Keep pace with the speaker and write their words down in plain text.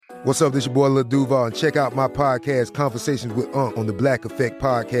What's up, this your boy Lil Duval, and check out my podcast, Conversations with Unc, on the Black Effect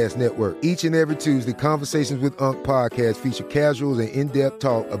Podcast Network. Each and every Tuesday, Conversations with Unc podcast feature casuals and in-depth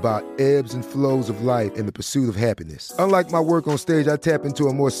talk about ebbs and flows of life and the pursuit of happiness. Unlike my work on stage, I tap into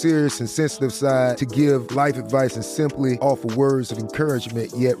a more serious and sensitive side to give life advice and simply offer words of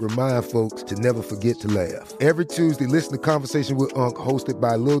encouragement, yet remind folks to never forget to laugh. Every Tuesday, listen to Conversations with Unc, hosted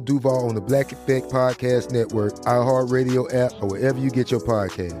by Lil Duval on the Black Effect Podcast Network, iHeartRadio app, or wherever you get your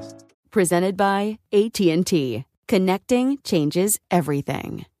podcasts. Presented by AT&T. Connecting changes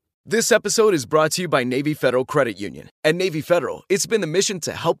everything. This episode is brought to you by Navy Federal Credit Union. At Navy Federal, it's been the mission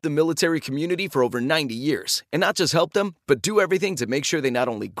to help the military community for over 90 years. And not just help them, but do everything to make sure they not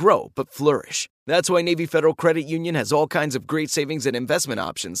only grow, but flourish. That's why Navy Federal Credit Union has all kinds of great savings and investment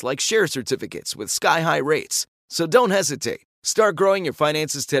options like share certificates with sky-high rates. So don't hesitate. Start growing your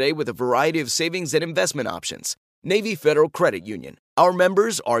finances today with a variety of savings and investment options. Navy Federal Credit Union. Our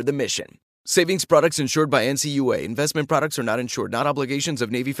members are the mission. Savings products insured by NCUA. Investment products are not insured, not obligations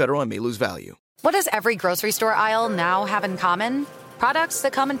of Navy Federal and may lose value. What does every grocery store aisle now have in common? Products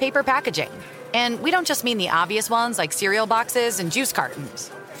that come in paper packaging. And we don't just mean the obvious ones like cereal boxes and juice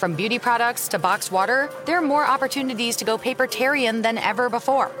cartons. From beauty products to boxed water, there are more opportunities to go papertarian than ever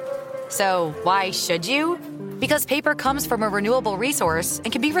before. So why should you? Because paper comes from a renewable resource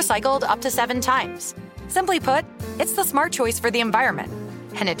and can be recycled up to 7 times. Simply put, it's the smart choice for the environment.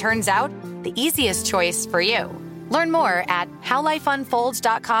 And it turns out, the easiest choice for you. Learn more at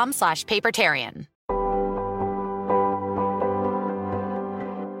howlifeunfolds.com/papertarian.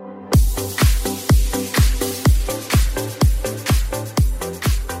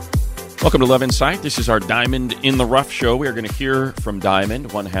 Welcome to Love Insight. This is our Diamond in the Rough show. We are going to hear from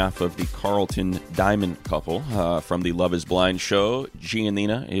Diamond, one half of the Carlton Diamond couple from the Love is Blind show. G and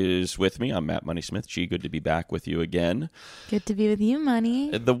Nina is with me. I'm Matt Money Smith. G, good to be back with you again. Good to be with you, Money.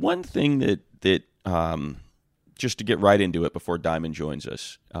 The one thing that just to get right into it before Diamond joins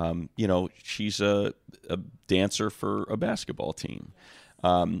us, she's a dancer for a basketball team.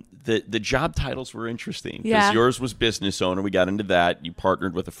 The job titles were interesting because yours was business owner. We got into that. You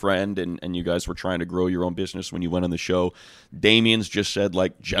partnered with a friend and you guys were trying to grow your own business when you went on the show. Damien's just said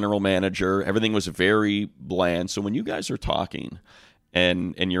like general manager. Everything was very bland. So when you guys are talking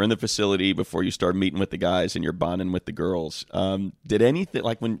and you're in the facility before you start meeting with the guys and you're bonding with the girls, did anything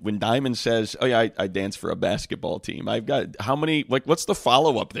like when Diamond says, oh yeah, I dance for a basketball team, I've got how many, like what's the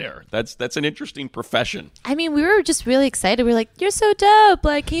follow-up there? That's an interesting profession. I mean, we were just really excited. We were like, you're so dope,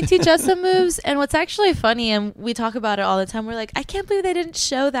 like can you teach us some moves? And what's actually funny, and we talk about it all the time, we're like, I can't believe they didn't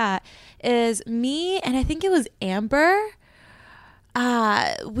show that, is me and I think it was Amber.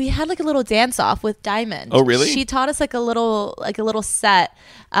 We had like a little dance off with Diamond. Oh, really? She taught us like a little set,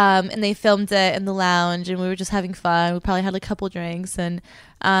 and they filmed it in the lounge, and we were just having fun. We probably had like a couple drinks, and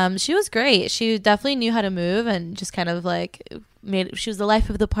she was great. She definitely knew how to move, and just kind of like she was the life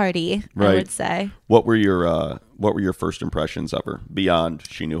of the party. Right. I would say. What were your first impressions of her beyond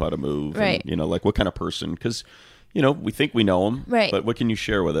she knew how to move? Right. And, like what kind of person? Because we think we know him, right? But what can you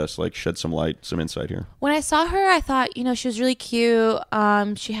share with us? Like, shed some light, some insight here. When I saw her, I thought, she was really cute.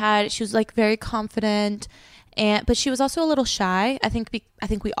 She was like very confident, but she was also a little shy. I think we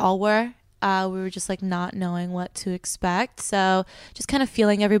all were. We were just like not knowing what to expect. So just kind of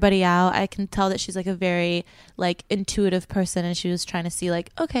feeling everybody out. I can tell that she's like a very like intuitive person, and she was trying to see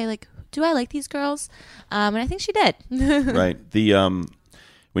like, okay, like, do I like these girls? And I think she did. Right.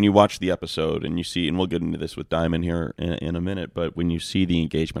 When you watch the episode and you see, and we'll get into this with Diamond here in a minute, but when you see the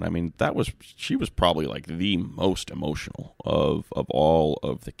engagement, I mean, she was probably like the most emotional of all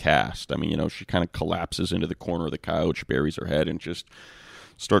of the cast. I mean, she kind of collapses into the corner of the couch, buries her head, and just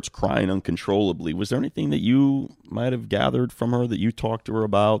starts crying uncontrollably. Was there anything that you might have gathered from her that you talked to her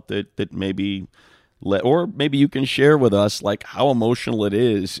about that maybe... or maybe you can share with us like how emotional it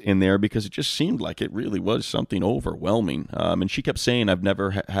is in there, because it just seemed like it really was something overwhelming. And she kept saying, I've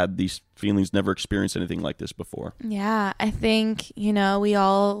never had these feelings, never experienced anything like this before. Yeah, I think, we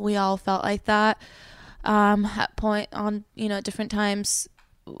all felt like that at point on, at different times.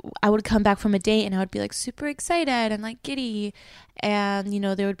 I would come back from a date and I would be like super excited and like giddy. And,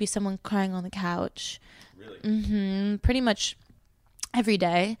 there would be someone crying on the couch. Really? Mm-hmm, pretty much every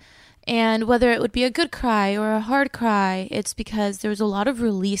day. And whether it would be a good cry or a hard cry, it's because there was a lot of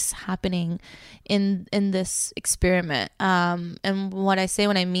release happening in this experiment. And what I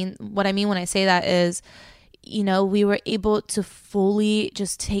mean when I say that is, we were able to fully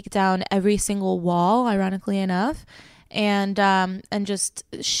just take down every single wall, ironically enough, and just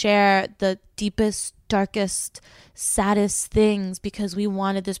share the deepest, darkest, saddest things because we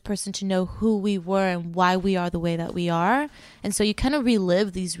wanted this person to know who we were and why we are the way that we are. And so you kind of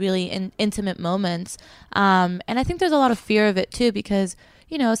relive these really intimate moments. And I think there's a lot of fear of it too, because,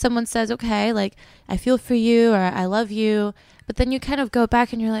 you know, someone says, okay, like, I feel for you or I love you. But then you kind of go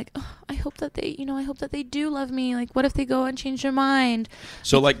back and you're like, oh, I hope that they do love me. Like, what if they go and change their mind?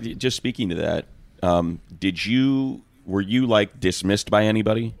 So, like, just speaking to that, were you like dismissed by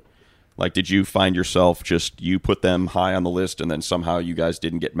anybody? Like, did you find yourself you put them high on the list and then somehow you guys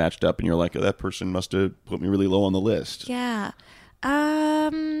didn't get matched up and you're like, oh, that person must have put me really low on the list? Yeah.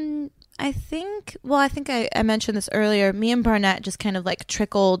 I think I mentioned this earlier. Me and Barnett just kind of like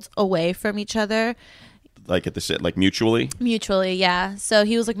trickled away from each other. Like like mutually? Mutually, yeah. So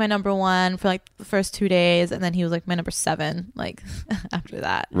he was like my number 1 for like the first 2 days, and then he was like my number 7 like after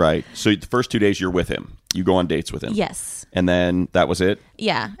that. Right. So the first 2 days you're with him. You go on dates with him. Yes. And then that was it?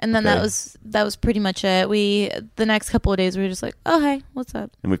 Yeah. And then that was pretty much it. The next couple of days we were just like, oh, hey, what's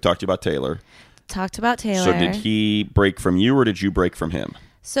up? And we've talked about Taylor. So did he break from you or did you break from him?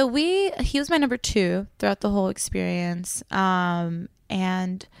 So he was my number 2 throughout the whole experience. And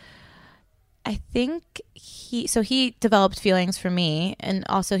I think he developed feelings for me, and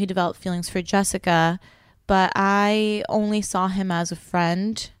also he developed feelings for Jessica, but I only saw him as a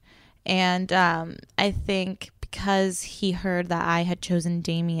friend. And I think because he heard that I had chosen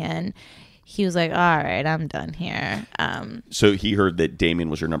Damien, he was like, all right, I'm done here. So he heard that Damien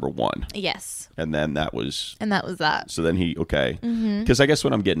was your number 1. Yes. And then that was that. So then okay. Because I guess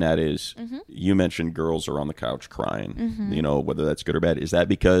what I'm getting at is you mentioned girls are on the couch crying, you know, whether that's good or bad. Is that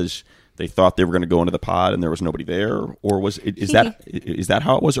because they thought they were going to go into the pod and there was nobody there? Or is that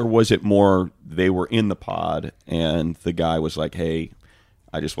how it was? Or was it more they were in the pod and the guy was like, hey,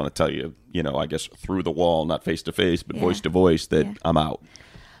 I just want to tell you, you know, I guess through the wall, not face to face, but voice to voice that I'm out?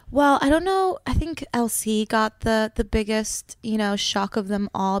 Well, I don't know. I think LC got the biggest, you know, shock of them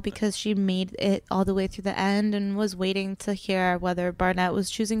all because she made it all the way through the end and was waiting to hear whether Barnett was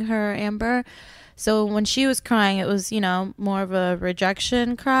choosing her or Amber. So when she was crying, it was, you know, more of a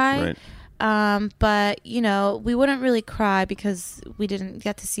rejection cry. Right. But, you know, we wouldn't really cry because we didn't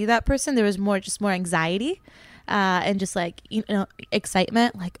get to see that person. There was more anxiety. And just like, you know,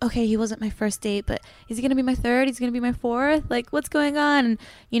 excitement, like, okay, he wasn't my first date, but is he going to be my third? He's going to be my fourth? Like, what's going on? And,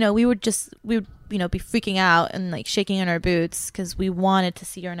 you know, we would, you know, be freaking out and like shaking in our boots because we wanted to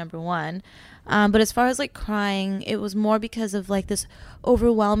see our number 1. But as far as like crying, it was more because of like this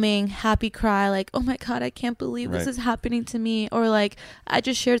overwhelming happy cry, like, oh my God, I can't believe this is happening to me. Or like, I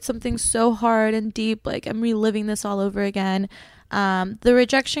just shared something so hard and deep, like I'm reliving this all over again. The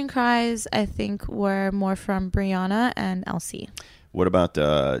rejection cries, I think, were more from Brianna and Elsie. What about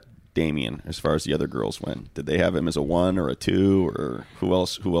Damien, as far as the other girls went? Did they have him as a 1 or a 2, or who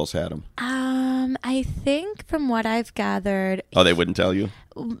else had him? I think from what I've gathered... Oh, they wouldn't tell you?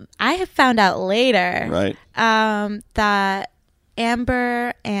 I have found out later. Right. That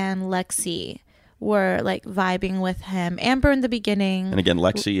Amber and Lexi were like vibing with him. Amber in the beginning. And again,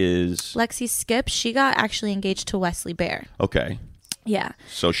 Lexi Skip. She got actually engaged to Wesley Bear. Okay. Yeah.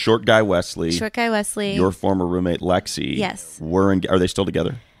 So short guy Wesley. Your former roommate Lexi. Yes. Are they still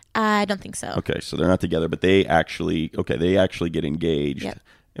together? I don't think so. Okay, so they're not together, but they actually get engaged. Yep.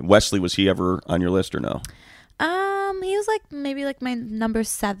 And Wesley, was he ever on your list or no? He was like maybe like my number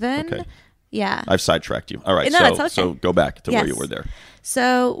 7. Okay. Yeah. I've sidetracked you. All right. No, okay. So go back to where you were there.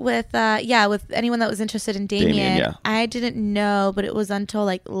 So with anyone that was interested in Damien, I didn't know, but it was until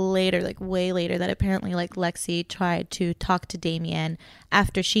like later, like way later, that apparently like Lexi tried to talk to Damien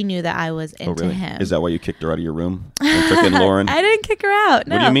after she knew that I was into him. Is that why you kicked her out of your room and took in Lauren? I didn't kick her out.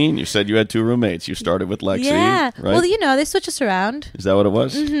 No. What do you mean? You said you had 2 roommates. You started with Lexi. Yeah. Right? Well, you know, they switch us around. Is that what it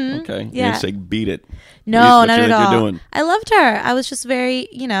was? Mm-hmm. Okay. Yeah. You didn't say beat it. No, not at all. You're doing? I loved her. I was just very,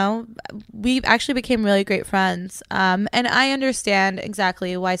 you know, we actually became really great friends. And I understand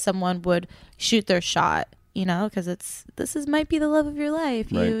exactly why someone would shoot their shot, you know, because this might be the love of your life.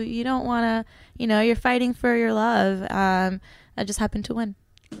 Right. You don't want to, you know, you're fighting for your love. I just happened to win.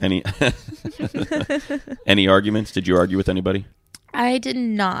 Any arguments? Did you argue with anybody? I did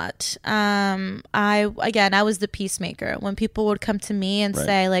not. I was the peacemaker. When people would come to me and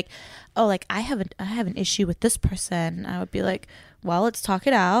say like, oh, like I have an issue with this person, I would be like, well, let's talk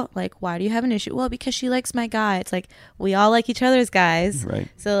it out. Like, why do you have an issue? Well, because she likes my guy. It's like, we all like each other's guys. Right.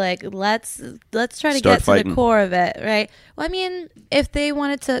 So like, let's try to get to the core of it. Right. Well, I mean, if they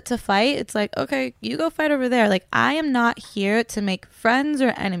wanted to fight, it's like, okay, you go fight over there. Like, I am not here to make friends or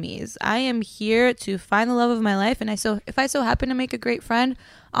enemies. I am here to find the love of my life. And if I so happen to make a great friend,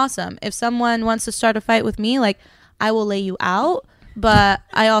 awesome. If someone wants to start a fight with me, like, I will lay you out. but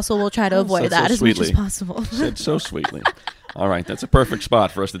I also will try to avoid Said that so as much as sweetly. possible. Said so sweetly. All right, that's a perfect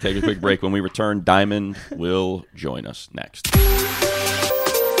spot for us to take a quick break. When we return, Diamond will join us next.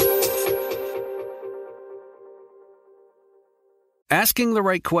 Asking the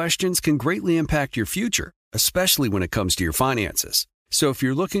right questions can greatly impact your future, especially when it comes to your finances. So if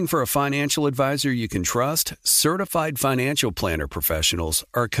you're looking for a financial advisor you can trust, certified financial planner professionals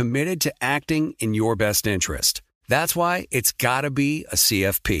are committed to acting in your best interest. That's why it's got to be a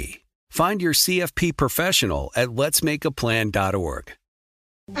CFP. Find your CFP professional at letsmakeaplan.org.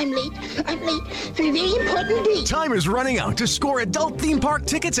 I'm late for a very important date. Time is running out to score adult theme park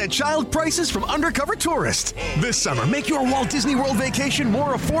tickets at child prices from Undercover Tourist. This summer, make your Walt Disney World vacation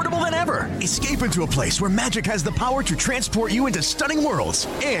more affordable than ever. Escape into a place where magic has the power to transport you into stunning worlds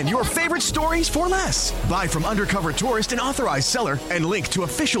and your favorite stories for less. Buy from Undercover Tourist, an authorized seller, and link to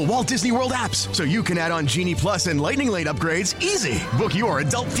official Walt Disney World apps so you can add on Genie Plus and Lightning Lane upgrades easy. Book your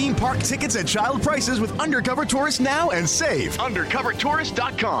adult theme park tickets at child prices with Undercover Tourist now and save.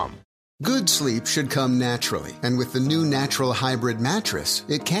 UndercoverTourist.com. Good sleep should come naturally, and with the new Natural Hybrid mattress,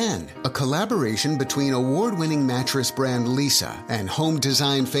 it can. A collaboration between award-winning mattress brand Leesa and home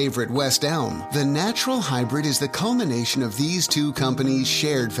design favorite West Elm, the Natural Hybrid is the culmination of these two companies'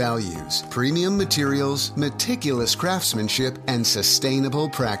 shared values: premium materials, meticulous craftsmanship, and sustainable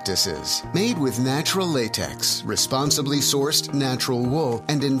practices. Made with natural latex, responsibly sourced natural wool,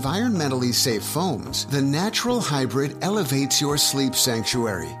 and environmentally safe foams, the Natural Hybrid elevates your sleep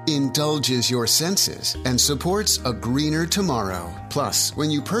sanctuary, indulges your senses, and supports a greener tomorrow. Plus, when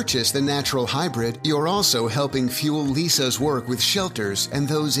you purchase the Natural Hybrid, you're also helping fuel Leesa's work with shelters and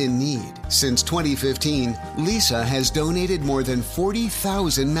those in need. Since 2015, Leesa has donated more than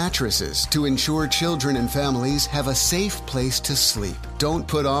 40,000 mattresses to ensure children and families have a safe place to sleep. Don't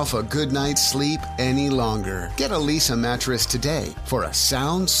put off a good night's sleep any longer. Get a Leesa mattress today for a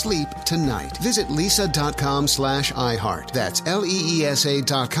sound sleep tonight. Visit leesa.com/iHeart. That's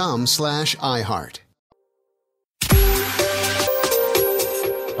LEESA.com/iHeart.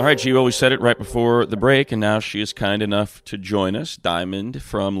 All right, Gio, we said it right before the break, and now she is kind enough to join us. Diamond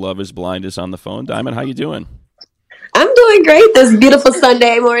from Love is Blind is on the phone. Diamond, how you doing? I'm doing great this beautiful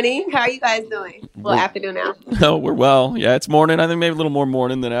Sunday morning. How are you guys doing? Well, afternoon now. No, we're well. Yeah, it's morning. I think maybe a little more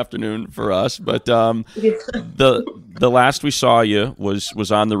morning than afternoon for us. But the last we saw you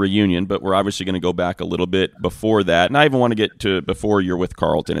was on the reunion, but we're obviously going to go back a little bit before that. And I even want to get to before you're with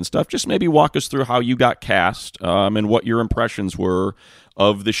Carlton and stuff. Just maybe walk us through how you got cast and what your impressions were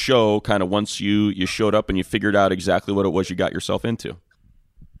of the show kind of once you showed up and you figured out exactly what it was you got yourself into.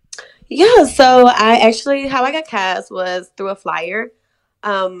 Yeah, so how I got cast was through a flyer.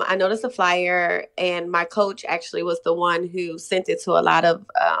 I noticed a flyer, and my coach actually was the one who sent it to a lot of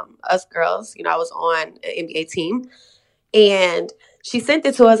us girls. You know, I was on an NBA team, and she sent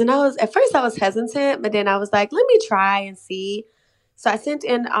it to us, and at first I was hesitant, but then I was like, let me try and see. So I sent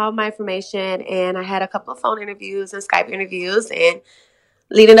in all my information, and I had a couple of phone interviews and Skype interviews, and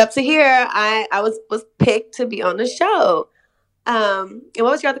leading up to here, I was picked to be on the show. And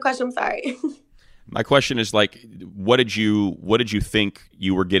what was your other question? I'm sorry. My question is what did you think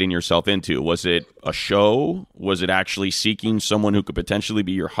you were getting yourself into? Was it a show? Was it actually seeking someone who could potentially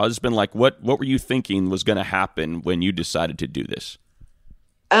be your husband? What were you thinking was going to happen when you decided to do this?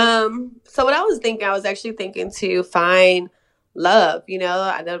 So what I was actually thinking to find love. You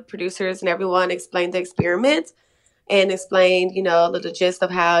know, the producers and everyone explained the experiment and explained, the gist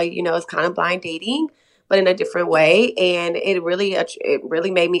of how, it's kind of blind dating, but in a different way. And it really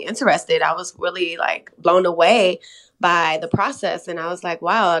made me interested. I was really blown away by the process. And I was like,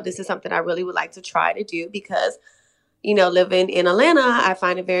 wow, this is something I really would like to try to do because, living in Atlanta, I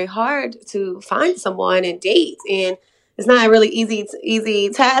find it very hard to find someone and date. And it's not a really easy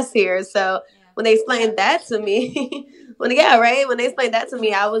task here. So when they explained that to me, when they explained that to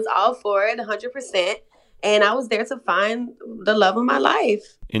me, I was all for it 100%. And I was there to find the love of my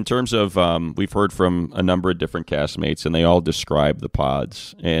life. In terms of, we've heard from a number of different castmates, and they all describe the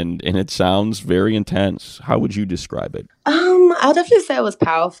pods, and it sounds very intense. How would you describe it? I'll definitely say it was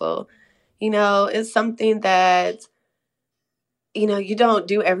powerful. It's something that, you don't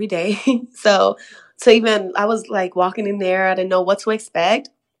do every day. So even I was walking in there, I didn't know what to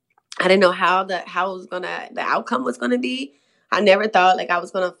expect. I didn't know how the outcome was gonna be. I never thought I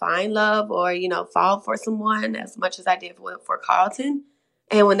was going to find love or, fall for someone as much as I did for Carlton.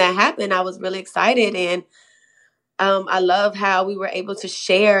 And when that happened, I was really excited. And I love how we were able to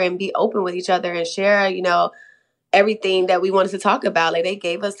share and be open with each other and share, everything that we wanted to talk about. They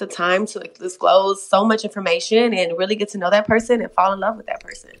gave us the time to disclose so much information and really get to know that person and fall in love with that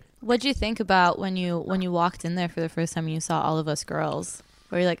person. What'd you think about when you walked in there for the first time and you saw all of us girls?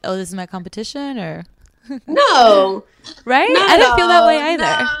 Were you like, oh, this is my competition, or? No. Right? Not I at didn't feel that all. way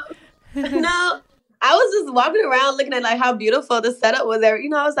either. No. I was just walking around looking at like how beautiful the setup was there. You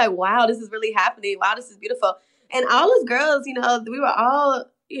know, I was like, wow, this is really happening. Wow, this is beautiful. And all us girls, you know, we were all,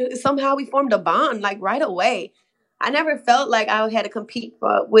 somehow we formed a bond like right away. I never felt like I had to compete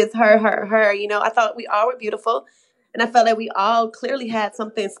with her. You know, I thought we all were beautiful. And I felt that we all clearly had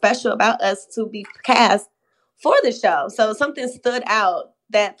something special about us to be cast for the show. So something stood out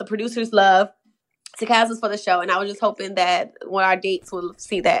that the producers love to cast us for the show. And I was just hoping that when our dates will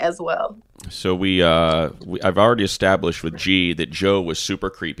see that as well. So I've already established with G that Joe was super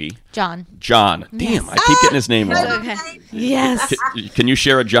creepy. John. Damn, Yes. I keep getting his name wrong. Okay. Yes. Can you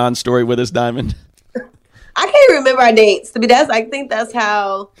share a John story with us, Diamond? I can't remember our dates. I think that's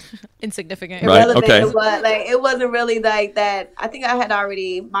how insignificant. Right. Irrelevant Okay. it was. Like, it wasn't really like that. I think I had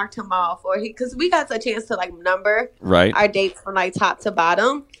already marked him off, because we got a chance to like number Right. our dates from like top to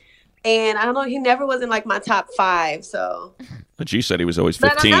bottom. And I don't know, he never was in like my top 5. So, But G said he was always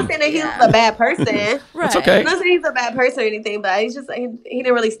but 15. I'm not saying that he was a bad person. That's okay. I'm not saying he's a bad person or anything, but he's just he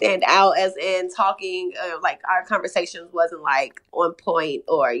didn't really stand out as in talking. Like our conversations wasn't like on point,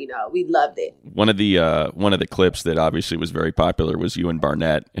 or we loved it. One of the clips that obviously was very popular was you and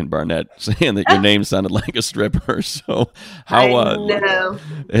Barnett saying that your name sounded like a stripper. So how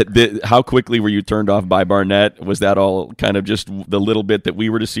quickly were you turned off by Barnett? Was that all kind of just the little bit that we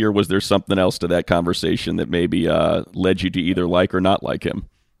were to see, or was there something else to that conversation that maybe led you to either like or not like him?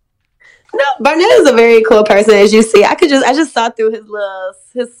 No, Barnett is a very cool person, as you see. I just saw through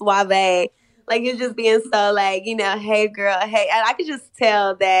his suave, like he's just being so like, hey girl, hey. And I could just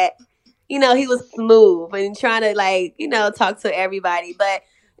tell that, he was smooth and trying to like, talk to everybody. But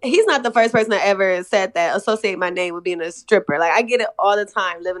he's not the first person that ever said that, associate my name with being a stripper. Like I get it all the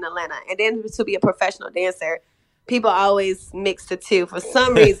time living in Atlanta. And then to be a professional dancer, people always mix the two for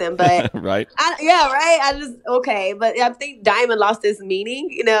some reason, but right. But I think Diamond lost its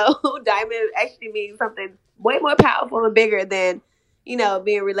meaning. Diamond actually means something way more powerful and bigger than,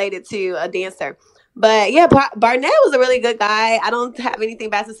 being related to a dancer. But yeah, Barnett was a really good guy. I don't have anything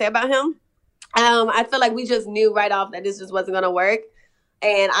bad to say about him. I feel like we just knew right off that this just wasn't going to work.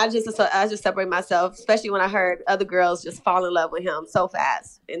 And I just separate myself, especially when I heard other girls just fall in love with him so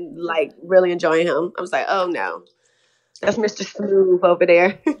fast and like really enjoying him. I was like, oh no, that's Mr. Smooth over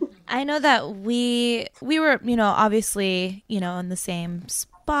there. I know that we were, obviously, in the same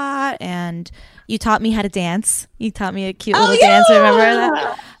spot, and you taught me how to dance. You taught me a cute little dance.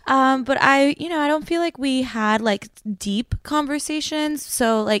 Remember that? But I don't feel like we had like deep conversations.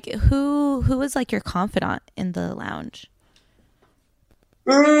 So like, who was like your confidant in the lounge?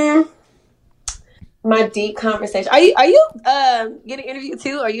 My deep conversation. Are you getting interviewed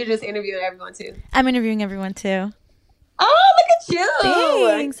too, or are you just interviewing everyone too? I'm interviewing everyone too. Oh, look at you!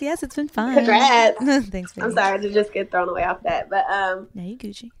 Thanks. Yes, it's been fun. Congrats. Thanks, baby. I'm sorry to just get thrown away off that, but no, you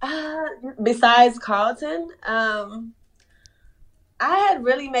Gucci. Besides Carlton, I had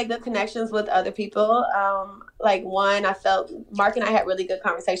really made good connections with other people. Like one, I felt Mark and I had really good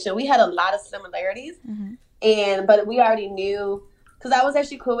conversation. We had a lot of similarities, but we already knew. Because I was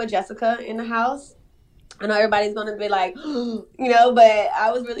actually cool with Jessica in the house. I know everybody's going to be like, but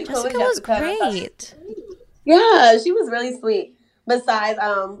I was really cool with Jessica. Jessica was great. Yeah, she was really sweet. Besides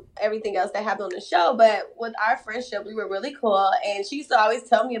everything else that happened on the show. But with our friendship, we were really cool. And she used to always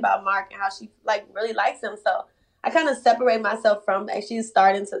tell me about Mark and how she like really likes him. So I kind of separate myself from actually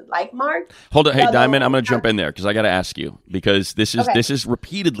starting to like Mark. Hold on. Hey, Diamond, I'm going to jump in there because I got to ask you, because this is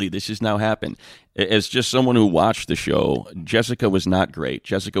repeatedly, this has now happened. As just someone who watched the show, Jessica was not great.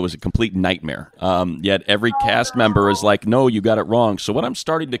 Jessica was a complete nightmare. Yet every cast member is like, no, you got it wrong. So what I'm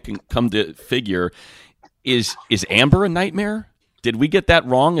starting to come to figure is Amber a nightmare? Did we get that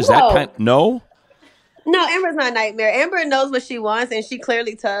wrong? Is that no? No, Amber's not a nightmare. Amber knows what she wants, and she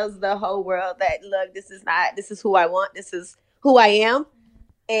clearly tells the whole world that, look, this is who I want. This is who I am,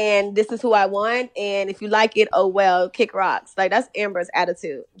 and this is who I want. And if you like it, oh, well, kick rocks. Like, that's Amber's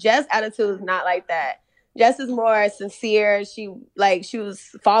attitude. Jess' attitude is not like that. Jess is more sincere. She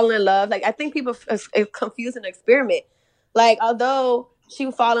was falling in love. Like, I think people confuse an experiment. Like, although she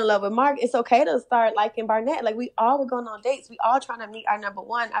would fall in love with Mark, it's okay to start liking Barnett. Like, we all were going on dates. We all trying to meet our number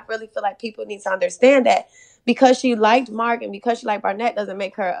one. I really feel like people need to understand that because she liked Mark and because she liked Barnett doesn't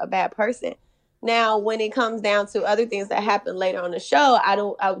make her a bad person. Now, when it comes down to other things that happen later on the show, I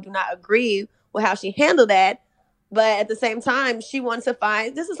do not agree with how she handled that. But at the same time, she wants to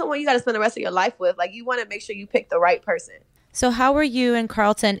find, this is someone you got to spend the rest of your life with. Like, you want to make sure you pick the right person. So how were you and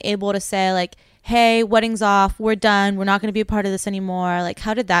Carlton able to say, like, hey, wedding's off, we're done, we're not going to be a part of this anymore? Like,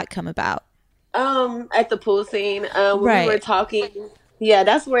 how did that come about? At the pool scene, when we were talking, yeah,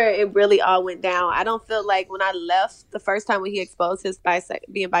 that's where it really all went down. I don't feel like when I left the first time when he exposed his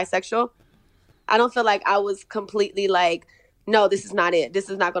being bisexual, I don't feel like I was completely like, no, this is not it. This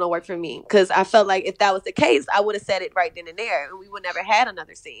is not going to work for me. Because I felt like if that was the case, I would have said it right then and there, and we would never had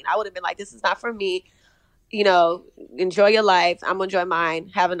another scene. I would have been like, this is not for me. You know, enjoy your life. I'm going to enjoy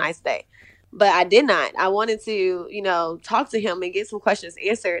mine. Have a nice day. But I did not. I wanted to, you know, talk to him and get some questions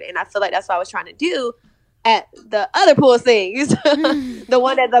answered. And I feel like that's what I was trying to do at the other pool scenes, the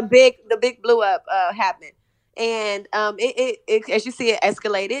one that the big blew up happened. And it as you see, it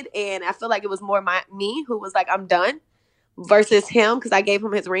escalated. And I feel like it was more me who was like, I'm done, versus him, because I gave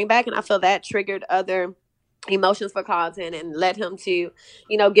him his ring back. And I feel that triggered other emotions for Carlton and led him to,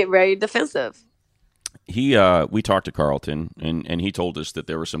 you know, get very defensive. We talked to Carlton, and he told us that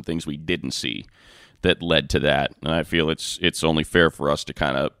there were some things we didn't see that led to that. And I feel it's only fair for us to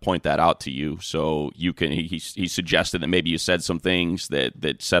kind of point that out to you, so you can. He suggested that maybe you said some things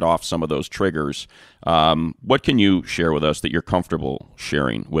that set off some of those triggers. What can you share with us that you're comfortable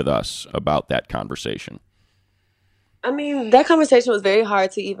sharing with us about that conversation? I mean, that conversation was very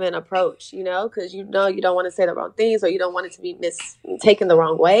hard to even approach, you know, because you know you don't want to say the wrong things, or you don't want it to be taken the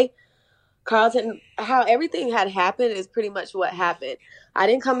wrong way. Carlton, how everything had happened is pretty much what happened. I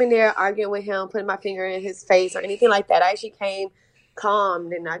didn't come in there arguing with him, putting my finger in his face or anything like that. I actually came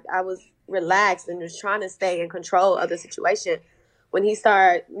calm, and I was relaxed and was trying to stay in control of the situation. When he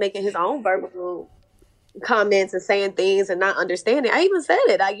started making his own verbal comments and saying things and not understanding, I even said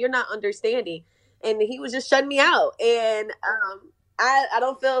it, like, you're not understanding. And he was just shutting me out. And I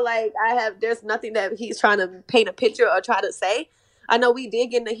don't feel like there's nothing that he's trying to paint a picture or try to say. I know we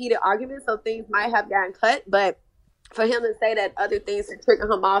did get in a heated argument, so things might have gotten cut, but for him to say that other things to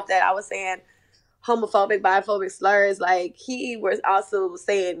trigger him off, that I was saying homophobic, biphobic slurs, like, he was also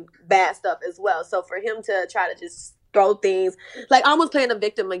saying bad stuff as well. So for him to try to just throw things, like almost playing a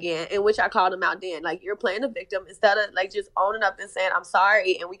victim again, in which I called him out then, like, you're playing a victim, instead of like just owning up and saying, I'm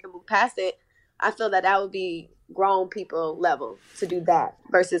sorry, and we can move past it. I feel that would be grown people level to do that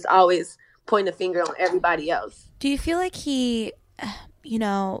versus always pointing the finger on everybody else. Do you feel like he, you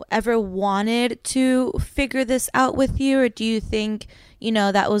know, ever wanted to figure this out with you? Or do you think, you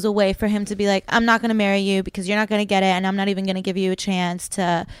know, that was a way for him to be like, I'm not going to marry you because you're not going to get it, and I'm not even going to give you a chance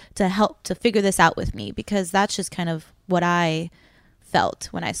to help to figure this out with me? Because that's just kind of what I felt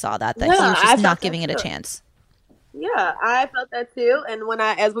when I saw that he was just not giving it a chance. Yeah, I felt that too. And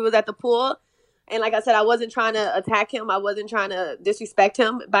as we was at the pool, and like I said, I wasn't trying to attack him. I wasn't trying to disrespect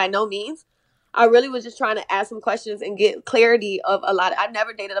him by no means. I really was just trying to ask some questions and get clarity of a lot. I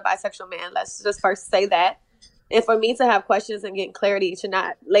never dated a bisexual man. Let's just first say that. And for me to have questions and get clarity, to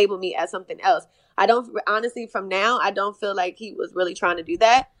not label me as something else. Honestly, from now, I don't feel like he was really trying to do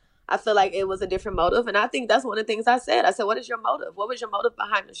that. I feel like it was a different motive. And I think that's one of the things I said. I said, what is your motive? What was your motive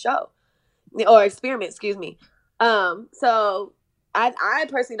behind the show? Or experiment, excuse me. So I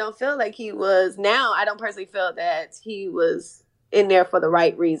personally don't feel like he was, now I don't personally feel that he was in there for the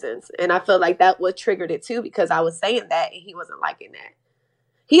right reasons. And I feel like that what triggered it too, because I was saying that and he wasn't liking that.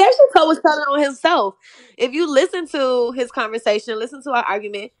 He actually was telling on himself. If you listen to his conversation, listen to our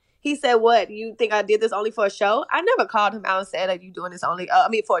argument, he said, what, you think I did this only for a show? I never called him out and said, are you doing this only,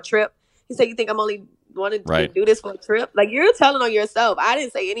 for a trip? He said, you think I'm only wanting to do this for a trip? Like, you're telling on yourself. I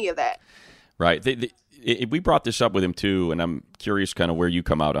didn't say any of that. Right. We brought this up with him too, and I'm curious kind of where you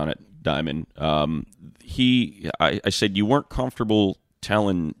come out on it, Diamond. I said you weren't comfortable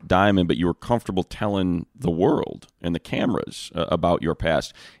telling Diamond, but you were comfortable telling the world and the cameras about your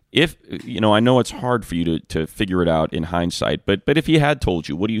past. If, you know, I know it's hard for you to figure it out in hindsight, but if he had told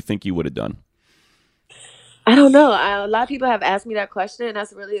you, what do you think you would have done? I don't know. A lot of people have asked me that question, and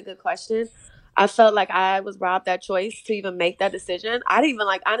that's really a good question. I felt like I was robbed that choice to even make that decision. I didn't even,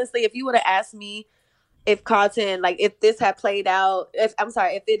 like, honestly, if you would have asked me if Carlton, like, if this had played out, if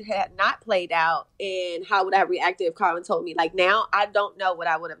it had not played out, and how would I have reacted if Carlton told me, like, now, I don't know what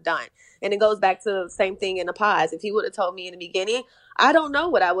I would have done. And it goes back to the same thing in the pause. If he would have told me in the beginning, I don't know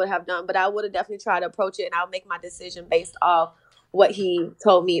what I would have done, but I would have definitely tried to approach it, and I'll make my decision based off what he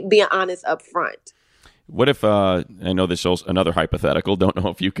told me, being honest up front. What if, I know this is another hypothetical, don't know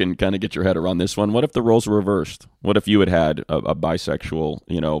if you can kind of get your head around this one. What if the roles were reversed? What if you had a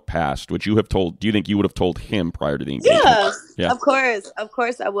bisexual, past? Do you think you would have told him prior to the engagement? Yeah, of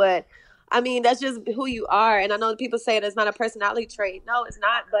course I would. I mean, that's just who you are. And I know people say it's not a personality trait. No, it's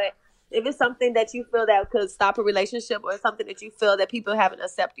not. But if it's something that you feel that could stop a relationship, or something that you feel that people haven't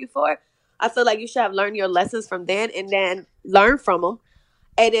accepted you for, I feel like you should have learned your lessons from then and then learn from them.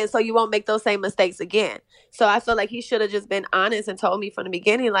 And then so you won't make those same mistakes again. So I feel like he should have just been honest and told me from the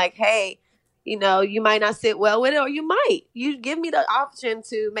beginning, like, hey, you know, you might not sit well with it, or you might. You give me the option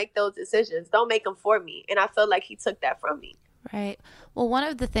to make those decisions. Don't make them for me. And I feel like he took that from me. Right. Well, one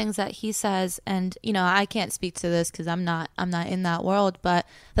of the things that he says, and you know, I can't speak to this because I'm not in that world, but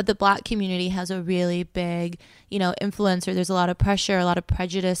that the Black community has a really big, you know, influence, or there's a lot of pressure, a lot of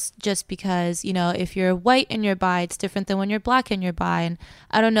prejudice, just because, you know, if you're white and you're bi, it's different than when you're Black and you're bi. And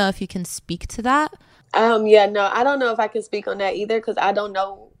I don't know if you can speak to that. Yeah, no, I don't know if I can speak on that either, because I don't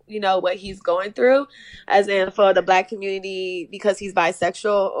know, you know, what he's going through, as in for the Black community, because he's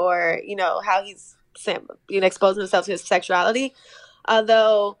bisexual, or, you know, how he's, you know, exposing himself to his sexuality.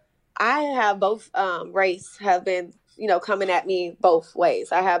 Although I have both race have been, you know, coming at me both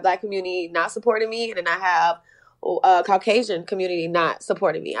ways. I have Black community not supporting me, and then I have Caucasian community not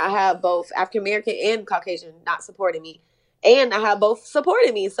supporting me. I have both African American and Caucasian not supporting me, and I have both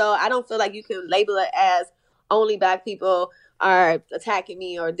supporting me. So I don't feel like you can label it as only Black people are attacking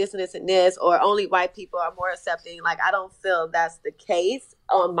me, or this and this and this, or only white people are more accepting. Like, I don't feel that's the case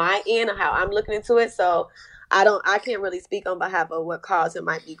on my end of how I'm looking into it. So I can't really speak on behalf of what cause it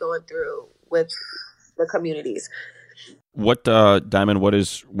might be going through with the communities. What, Diamond, what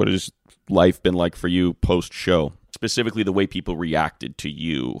is life been like for you post show? Specifically the way people reacted to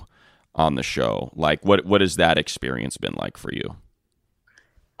you on the show. Like, what has that experience been like for you?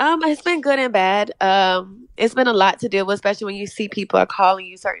 It's been good and bad. It's been a lot to deal with, especially when you see people are calling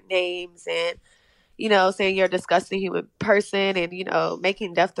you certain names and, you know, saying you're a disgusting human person, and, you know,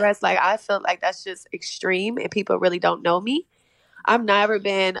 making death threats. Like, I feel like that's just extreme, and people really don't know me. I've never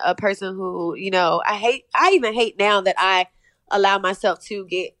been a person who, you know, I even hate now that I allow myself to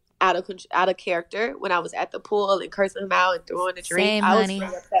get out of character when I was at the pool and cursing him out and throwing the drink. Same, I was honey.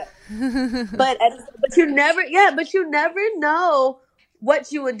 really upset. but you never know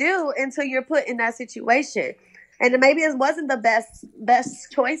what you would do until you're put in that situation. And maybe it wasn't the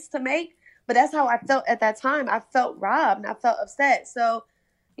best choice to make, but that's how I felt at that time. I felt robbed and I felt upset. So,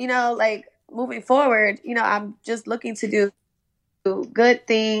 you know, like, moving forward, you know, I'm just looking to do good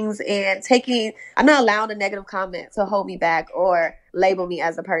things, and I'm not allowing a negative comment to hold me back or label me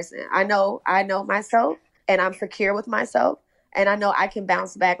as a person. I know myself, and I'm secure with myself, and I know I can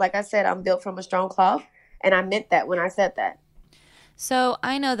bounce back. Like I said, I'm built from a strong cloth, and I meant that when I said that. So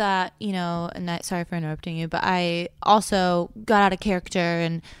I know that, you know, and sorry for interrupting you, but I also got out of character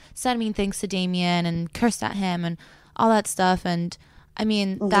and said mean things to Damien and cursed at him and all that stuff. And I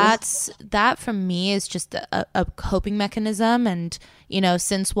mean, that for me is just a coping mechanism. And, you know,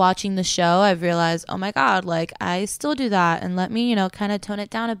 since watching the show, I've realized, oh my God, like, I still do that, and let me, you know, kind of tone it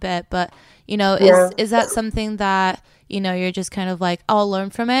down a bit. But, you know, is that something that, you know, you're just kind of like, I'll learn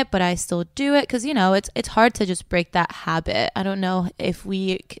from it, but I still do it? Because, you know, it's hard to just break that habit. I don't know if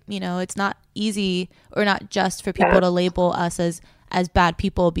we, you know, it's not easy, or not just for people to label us as bad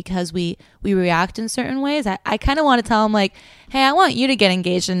people because we react in certain ways. I kind of want to tell them, like, hey, I want you to get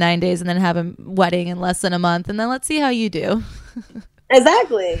engaged in 9 days and then have a wedding in less than a month, and then let's see how you do.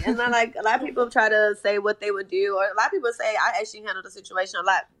 Exactly. And then, like, a lot of people try to say what they would do, or a lot of people say I actually handled the situation a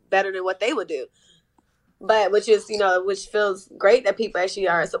lot better than what they would do. But which feels great that people actually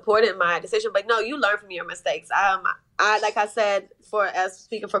are supporting my decision. But no, you learn from your mistakes. I like I said, as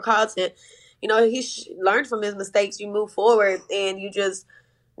speaking for Carlton, you know, he learned from his mistakes. You move forward and you just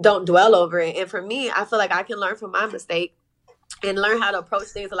don't dwell over it. And for me, I feel like I can learn from my mistake and learn how to approach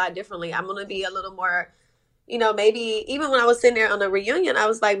things a lot differently. I'm going to be a little more, you know, maybe even when I was sitting there on the reunion, I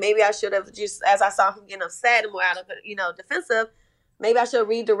was like, maybe I should have just, as I saw him getting upset and more out of, you know, defensive, maybe I should have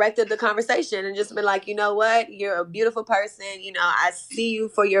redirected the conversation and just been like, you know what? You're a beautiful person. You know, I see you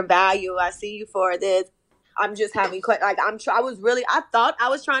for your value. I see you for this. I'm just having, like, I thought I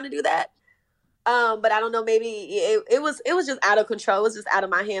was trying to do that. But I don't know, maybe it was just out of control. It was just out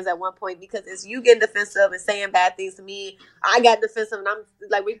of my hands at one point, because it's you getting defensive and saying bad things to me. I got defensive and I'm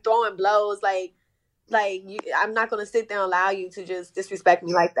like, we throwing blows. I'm not going to sit there and allow you to just disrespect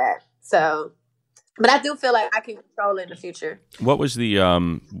me like that. So, but I do feel like I can control it in the future. What was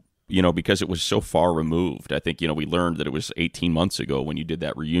the, you know, because it was so far removed, I think, you know, we learned that it was 18 months ago when you did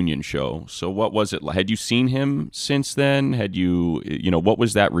that reunion show. So what was it like? Had you seen him since then? Had you, you know, what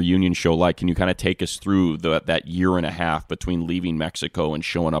was that reunion show like? Can you kind of take us through that year and a half between leaving Mexico and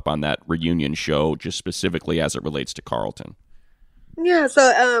showing up on that reunion show, just specifically as it relates to Carlton? Yeah.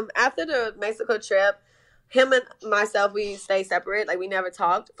 So after the Mexico trip, him and myself, we stayed separate. Like, we never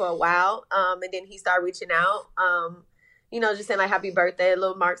talked for a while. And then he started reaching out, you know, just saying like happy birthday,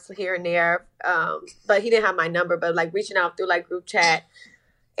 little marks here and there. But he didn't have my number, but like reaching out through like group chat.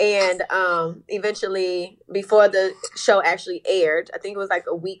 And eventually, before the show actually aired, I think it was like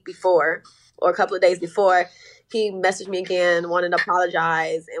a week before or a couple of days before, he messaged me again, wanted to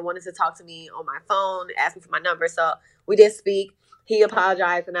apologize and wanted to talk to me on my phone, asked me for my number. So we did speak. He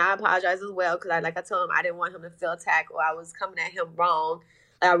apologized and I apologized as well because I told him I didn't want him to feel attacked or I was coming at him wrong.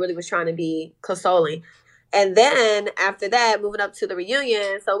 I really was trying to be consoling. And then after that, moving up to the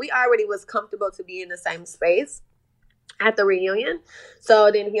reunion, so we already was comfortable to be in the same space at the reunion.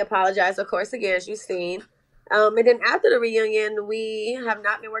 So then he apologized, of course, again, as you've seen. And then after the reunion, we have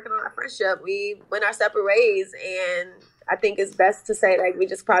not been working on our friendship. We went our separate ways, and I think it's best to say like we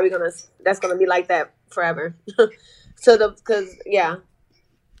just probably that's gonna be like that forever.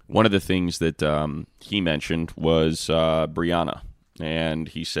 One of the things that he mentioned was Brianna. And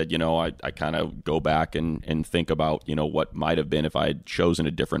he said, I kind of go back and think about, what might have been if I had chosen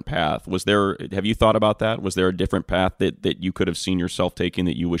a different path. Have you thought about that? Was there a different path that you could have seen yourself taking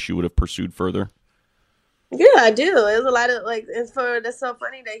that you wish you would have pursued further? Yeah, I do. There's a lot of that's so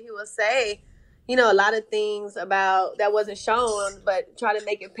funny that he will say, a lot of things about that wasn't shown, but try to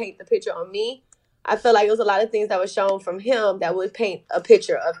make it paint the picture on me. I feel like it was a lot of things that was shown from him that would paint a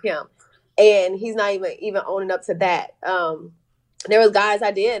picture of him. And he's not even owning up to that. There was guys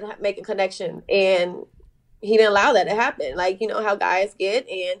I did make a connection and he didn't allow that to happen. Like, how guys get,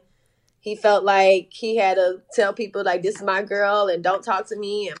 and he felt like he had to tell people like, this is my girl and don't talk to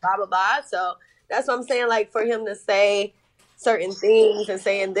me and blah, blah, blah. So that's what I'm saying. Like for him to say certain things and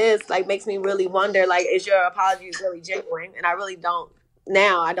saying this, like makes me really wonder, like, is your apology really genuine? And I really don't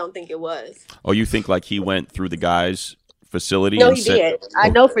now. I don't think it was. Oh, you think like he went through the guy's facility? No, he did. I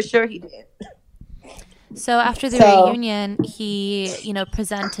know for sure he did. So after the reunion, he,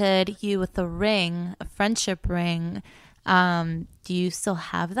 presented you with a ring, a friendship ring. Do you still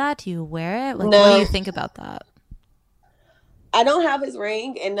have that? Do you wear it? Like, no. What do you think about that? I don't have his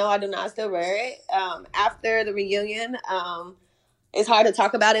ring, and no, I do not still wear it. After the reunion, it's hard to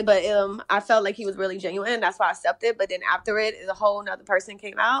talk about it, but I felt like he was really genuine. That's why I accepted. But then after it, a whole nother person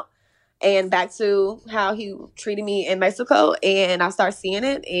came out. And back to how he treated me in Mexico, and I started seeing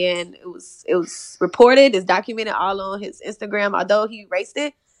it, and it was reported, it's documented all on his Instagram. Although he erased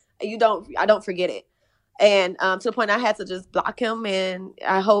it, I don't forget it. And to the point I had to just block him, and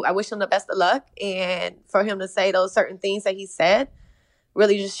I wish him the best of luck. And for him to say those certain things that he said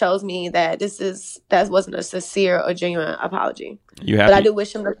really just shows me that that wasn't a sincere or genuine apology. You happy? But I do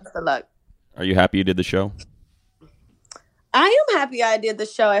wish him the best of luck. Are you happy you did the show? I am happy I did the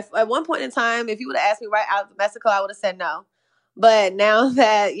show. At one point in time, if you would have asked me right out of Mexico, I would have said no. But now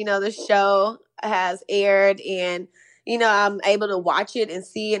that, the show has aired and, I'm able to watch it and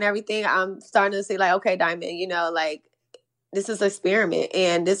see and everything, I'm starting to say like, okay, Diamond, like this is an experiment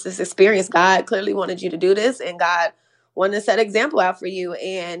and this is experience. God clearly wanted you to do this and God wanted to set an example out for you.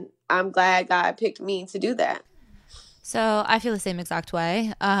 And I'm glad God picked me to do that. So I feel the same exact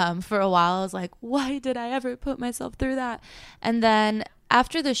way. For a while, I was like, why did I ever put myself through that? And then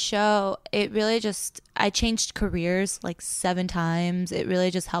after the show, it really I changed careers like 7 times. It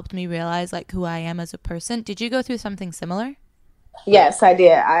really just helped me realize like who I am as a person. Did you go through something similar? Yes, I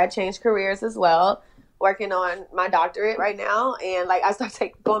did. I changed careers as well, working on my doctorate right now. And like I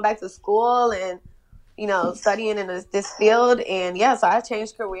started going back to school and, studying in this field. And yeah, so I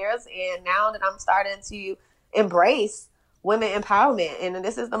changed careers. And now that I'm starting to embrace women empowerment, and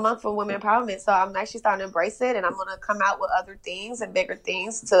this is the month for women empowerment, so I'm actually starting to embrace it, and I'm going to come out with other things and bigger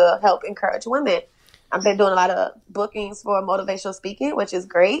things to help encourage women. I've been doing a lot of bookings for motivational speaking, which is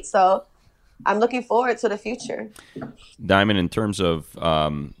great, so I'm looking forward to the future. Diamond, in terms of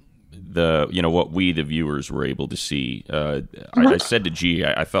what we the viewers were able to see, I said to G,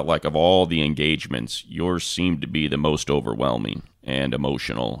 I felt like of all the engagements, yours seemed to be the most overwhelming and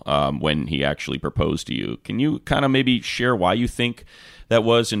emotional when he actually proposed to you. Can you kind of maybe share why you think that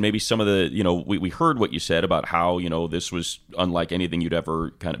was, and maybe some of the, we heard what you said about how, this was unlike anything you'd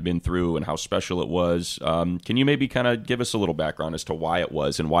ever kind of been through and how special it was. Can you maybe kind of give us a little background as to why it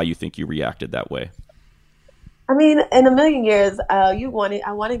was and why you think you reacted that way? I mean, in a million years, I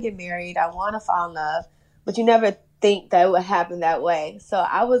want to get married, I want to fall in love, but you never think that it would happen that way. So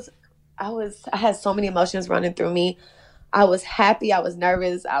I had so many emotions running through me. I was happy, I was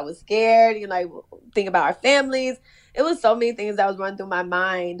nervous, I was scared, think about our families. It was so many things that was running through my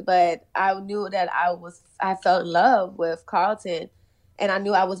mind, but I knew that I fell in love with Carlton, and I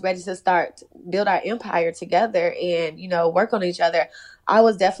knew I was ready to build our empire together and, work on each other. I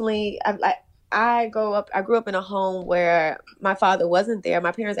was definitely, I grew up in a home where my father wasn't there.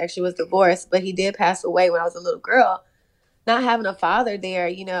 My parents actually was divorced, but he did pass away when I was a little girl. Not having a father there,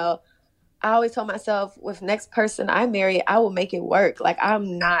 I always told myself, with next person I marry, I will make it work. Like,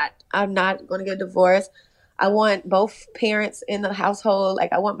 I'm not going to get divorced. I want both parents in the household.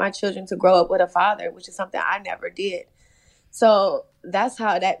 Like, I want my children to grow up with a father, which is something I never did. So that's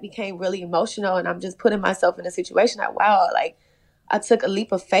how that became really emotional. And I'm just putting myself in a situation that, wow, like, I took a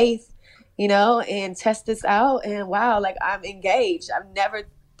leap of faith, you know, and test this out. And wow, like, I'm engaged. I've never,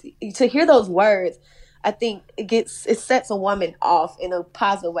 to hear those words, I think it sets a woman off in a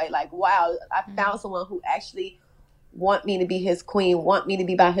positive way. Like, wow, I found someone who actually want me to be his queen, want me to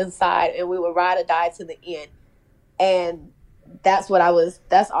be by his side, and we would ride or die to the end. And that's all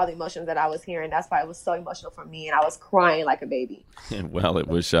the emotions that I was hearing. That's why it was so emotional for me, and I was crying like a baby. Well, it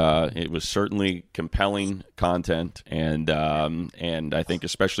was certainly compelling content, and I think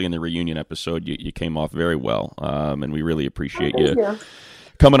especially in the reunion episode, you came off very well, and we really appreciate you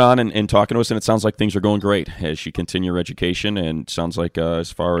coming on and talking to us. And it sounds like things are going great as you continue your education, and sounds like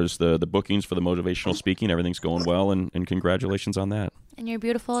as far as the bookings for the motivational speaking, everything's going well, and congratulations on that. And you're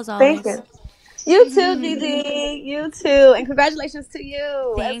beautiful as always. Thank you. You too, Gigi. You too. And congratulations to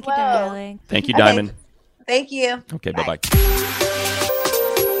you. Thank you, well. darling. Thank you, Diamond. Okay. Thank you. Okay, bye-bye.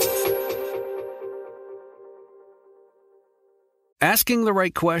 Asking the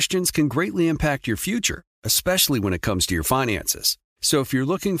right questions can greatly impact your future, especially when it comes to your finances. So if you're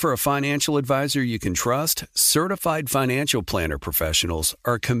looking for a financial advisor you can trust, certified financial planner professionals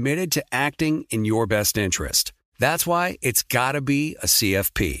are committed to acting in your best interest. That's why it's got to be a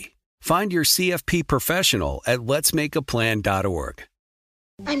CFP. Find your CFP professional at letsmakeaplan.org.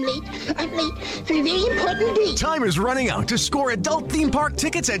 I'm late for a very important date. Time is running out to score adult theme park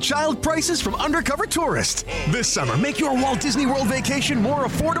tickets at child prices from Undercover Tourist. This summer, make your Walt Disney World vacation more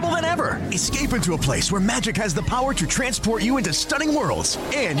affordable than ever. Escape into a place where magic has the power to transport you into stunning worlds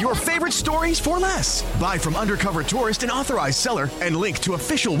and your favorite stories for less. Buy from Undercover Tourist, an authorized seller, and link to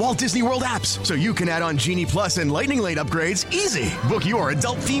official Walt Disney World apps so you can add on Genie Plus and Lightning Lane upgrades easy. Book your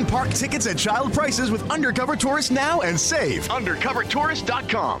adult theme park tickets at child prices with Undercover Tourist now and save.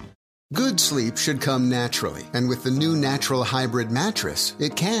 UndercoverTourist.com. Good sleep should come naturally, and with the new Natural Hybrid mattress,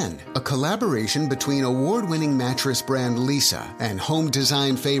 it can. A collaboration between award-winning mattress brand Leesa and home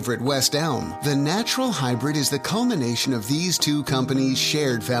design favorite West Elm, the Natural Hybrid is the culmination of these two companies'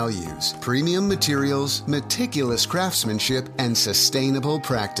 shared values: premium materials, meticulous craftsmanship, and sustainable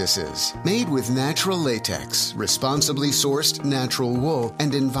practices. Made with natural latex, responsibly sourced natural wool,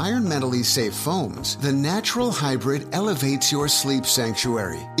 and environmentally safe foams, the Natural Hybrid elevates your sleep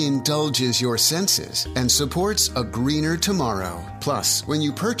sanctuary, indulges your senses, and supports a greener tomorrow. Plus, when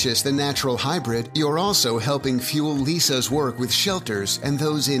you purchase the Natural Hybrid, you're also helping fuel Leesa's work with shelters and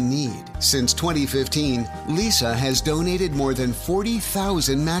those in need. Since 2015, Leesa has donated more than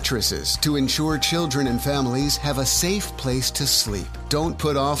 40,000 mattresses to ensure children and families have a safe place to sleep. Don't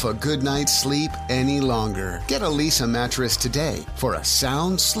put off a good night's sleep any longer. Get a Leesa mattress today for a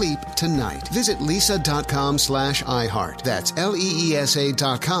sound sleep tonight. Visit leesa.com/iHeart. That's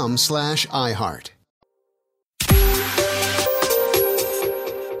LEESA.com/iHeart.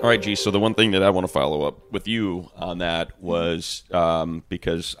 All right, G, so the one thing that I want to follow up with you on that was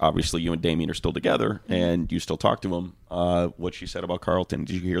because obviously you and Damien are still together and you still talk to him, what she said about Carlton.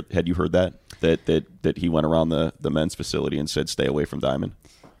 Had you heard that he went around the men's facility and said stay away from Diamond?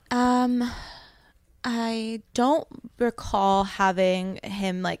 I don't recall having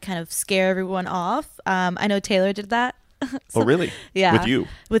him like kind of scare everyone off. I know Taylor did that. So, oh, really? Yeah. With you?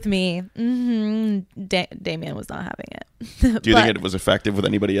 With me. Mm-hmm. Damien was not having it. Do you think it was effective with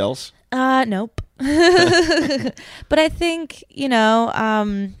anybody else? Nope. But I think,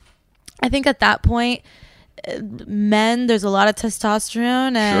 I think at that point, men, there's a lot of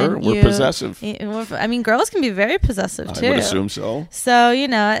testosterone, and sure, we're possessive. I mean, girls can be very possessive too. I would assume so. So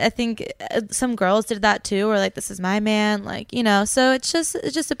I think some girls did that too, or like, this is my man, like, so it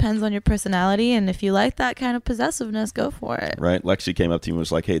just depends on your personality, and if you like that kind of possessiveness, go for it. Right. Lexi came up to you and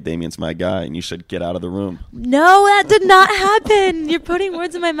was like, hey, Damien's my guy, and you said get out of the room. No, that did not happen. You're putting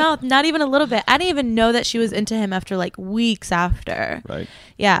words in my mouth. Not even a little bit. I didn't even know that she was into him after like weeks after. Right.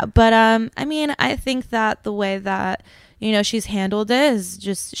 Yeah, but I mean, I think that the way that she's handled it is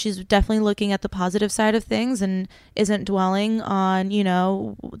just, she's definitely looking at the positive side of things and isn't dwelling on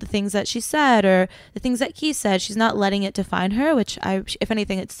the things that she said or the things that he said. She's not letting it define her, which if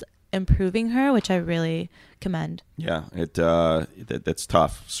anything, it's improving her, which I really commend. Yeah, that's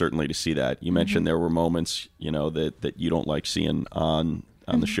tough certainly to see that. You mentioned there were moments that you don't like seeing on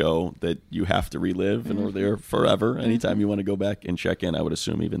the show that you have to relive and are there forever. Anytime you want to go back and check in, I would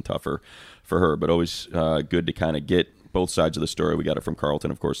assume even tougher for her, but always good to kind of get both sides of the story. We got it from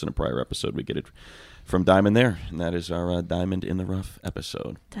Carlton, of course, in a prior episode. We get it from Diamond there, and that is our Diamond in the Rough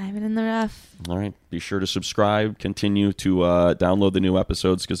episode. Diamond in the Rough. All right. Be sure to subscribe. Continue to download the new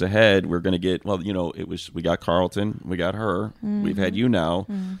episodes, because ahead we're going to get, well, you know, we got Carlton, we got her, we've had you now.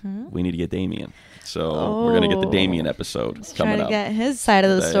 We need to get Damien. So we're going to get the Damien episode coming up. Trying to get his side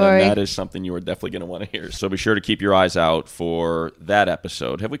of the story. And that is something you are definitely going to want to hear. So be sure to keep your eyes out for that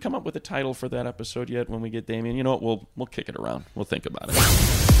episode. Have we come up with a title for that episode yet when we get Damien? You know what? We'll kick it around. We'll think about it.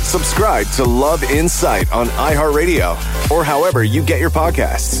 Subscribe to Love Insight on iHeartRadio or however you get your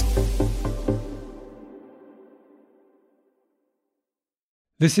podcasts.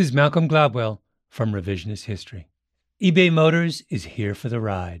 This is Malcolm Gladwell from Revisionist History. eBay Motors is here for the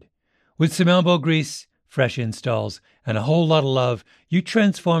ride. With some elbow grease, fresh installs, and a whole lot of love, you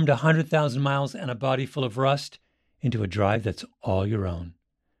transformed 100,000 miles and a body full of rust into a drive that's all your own.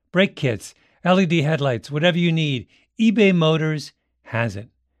 Brake kits, LED headlights, whatever you need, eBay Motors has it.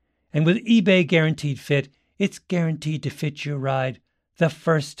 And with eBay Guaranteed Fit, it's guaranteed to fit your ride the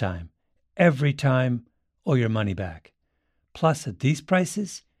first time, every time, or your money back. Plus, at these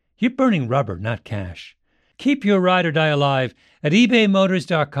prices, you're burning rubber, not cash. Keep your ride or die alive at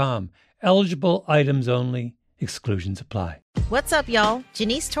ebaymotors.com. Eligible items only. Exclusions apply. What's up, y'all?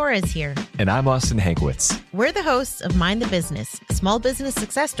 Janice Torres here. And I'm Austin Hankwitz. We're the hosts of Mind the Business, Small Business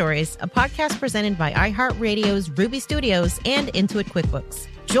Success Stories, a podcast presented by iHeartRadio's Ruby Studios and Intuit QuickBooks.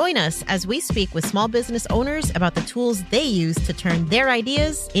 Join us as we speak with small business owners about the tools they use to turn their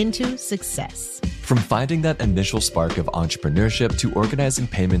ideas into success. From finding that initial spark of entrepreneurship to organizing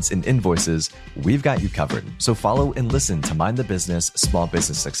payments and invoices, we've got you covered. So follow and listen to Mind the Business, Small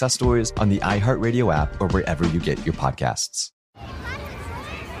Business Success Stories on the iHeartRadio app or wherever you get your podcasts.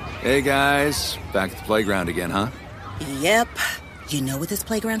 Hey guys, back at the playground again, huh? Yep. You know what this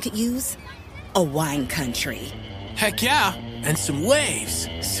playground could use? A wine country. Heck yeah, and some waves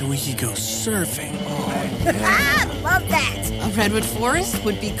so we could go surfing. Oh, yeah. Love that. A redwood forest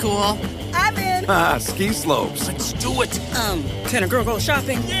would be cool. I'm in. Ski slopes. Let's do it. Can a girl go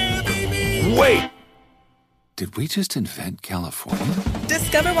shopping? Yeah, baby. Wait. Did we just invent California?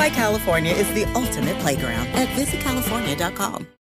 Discover why California is the ultimate playground at visitcalifornia.com.